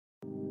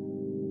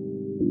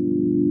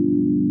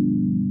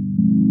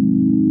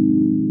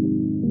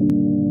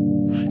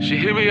She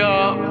hit me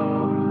up.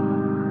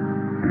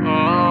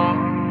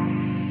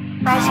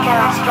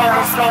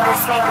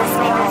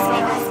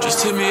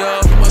 Just hit me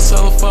up on my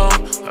cell phone.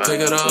 I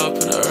pick it up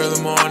in the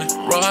early morning.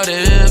 Ride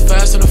in,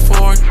 fast in the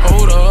foreign.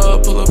 Hold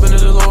up, pull up in the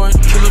DeLorean.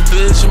 Kill a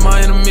bitch and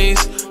my enemies.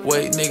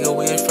 Wait, nigga,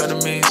 we ain't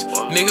frenemies.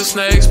 Niggas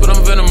snakes, but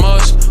I'm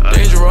venomous.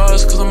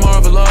 Dangerous, cause I'm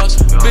marvelous.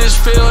 Bitch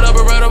filled up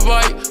a red or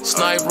white.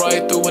 Snipe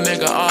right through a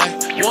nigga eye.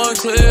 One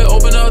clear,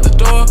 open up the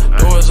door.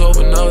 Doors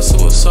open up,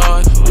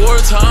 suicide.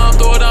 Wartime,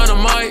 throw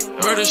dynamite.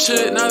 Murder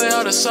shit, now they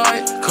out of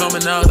sight.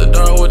 Coming out the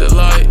dark with the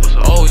light.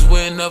 Always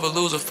win, never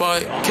lose a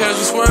fight.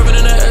 Casual swerving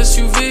in that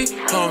SUV.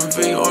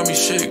 AMV, army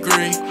shit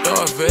green.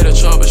 Darth Vader,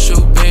 chopper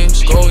shoot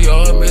beams. Go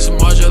yard, make some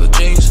Margiela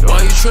jeans.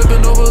 Why you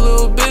tripping over a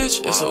little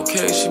bitch? It's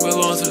okay, she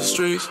belongs to the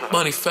streets.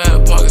 Money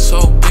fat, pockets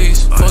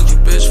obese. Fuck you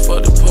bitch,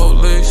 fuck the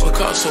police.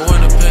 Picasso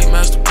in the paint,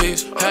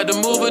 masterpiece. Had to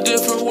move a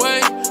different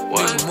way.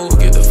 Nigga move,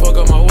 get the fuck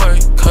out my way.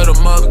 Cut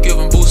him up, give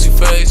him boozy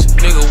face.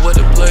 Nigga with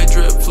the blade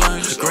drip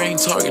flames. Green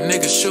target,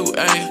 nigga shoot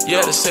aim.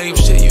 Yeah, the same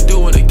shit you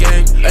do in the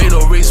game. Ain't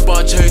no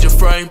respawn, change your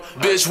frame.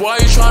 Bitch, why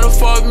you tryna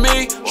fuck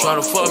me?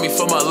 Tryna fuck me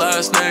for my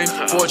last name.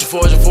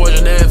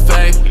 Fortune, and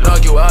fame.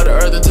 Knock you out of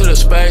earth into the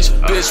space.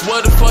 Bitch,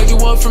 what the fuck you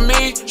want from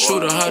me?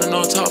 Shooter hiding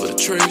on top of the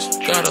trees.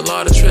 Got a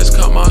lot of tricks,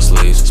 cut my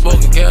sleeves.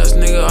 Smoking gas,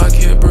 nigga, I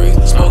can't breathe.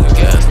 Smoking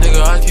gas,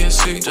 nigga, I can't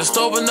see. Just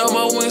open up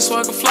my wings so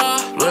I can fly.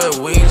 Red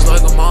wings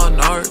like a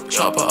Monarch.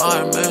 Chopper,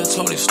 Iron Man,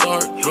 Tony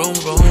Stark. Vroom,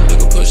 vroom,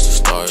 nigga, push the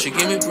start. She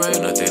give me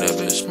brain, I think that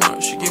bitch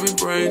smart. She give me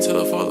brain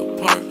till I fall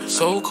apart.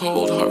 So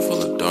cold, heart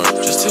full of dark.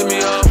 Just hit me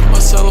up on my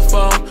cell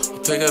phone. I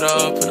pick it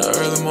up in the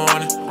early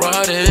morning.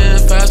 Ride in,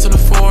 fast in the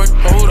foreign.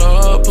 Hold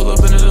up, pull up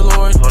in the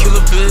DeLorean. Kill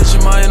a bitch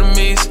and my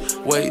enemies.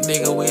 Wait,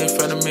 nigga, we ain't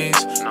frenemies.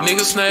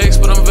 Niggas snakes,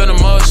 but I'm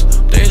venomous.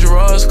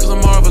 Dangerous, cause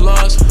I'm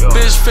marvelous.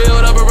 Bitch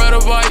filled up a red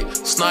or white.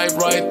 Snipe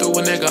right through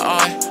a nigga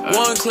eye.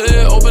 One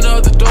clear, open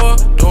up the door.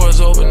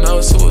 Doors open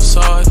up,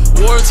 suicide.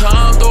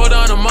 Wartime, throw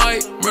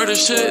dynamite. Murder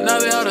shit, now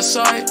they out of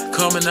sight.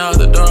 Coming out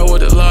the dark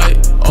with the light.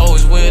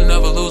 Always win,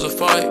 never lose a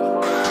fight.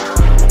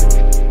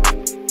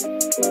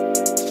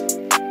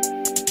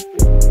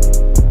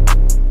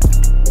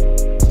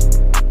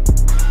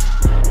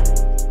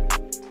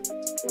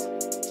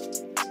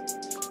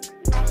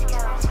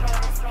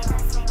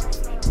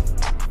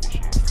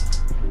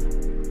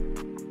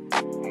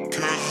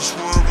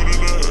 Swerving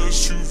in that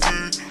SUV,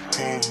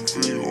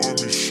 AMV,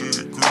 army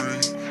shit green.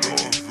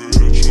 Darth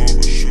Vader,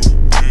 chopper shoot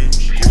beams.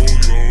 Go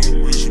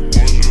yard, make some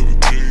Margiela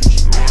jeans.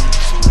 Why you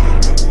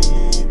tripping over a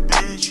little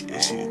bitch?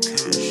 It's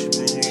okay, she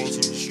belongs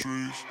to the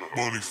streets.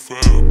 Money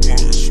fat,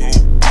 pockets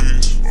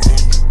obese.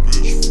 Fuck the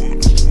bitch, fuck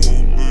the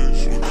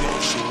police.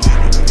 Picasso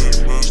in the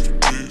paint,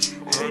 masterpiece.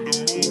 Had to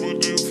move a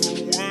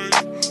different way.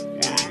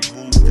 When I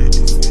move, get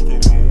the fuck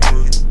out my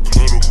way.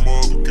 Cut him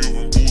up, give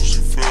him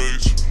boozy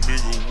face.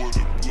 Nigga with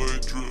a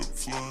blade drip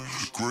flame.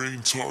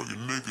 Green target,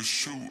 nigga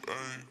shoot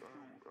aim.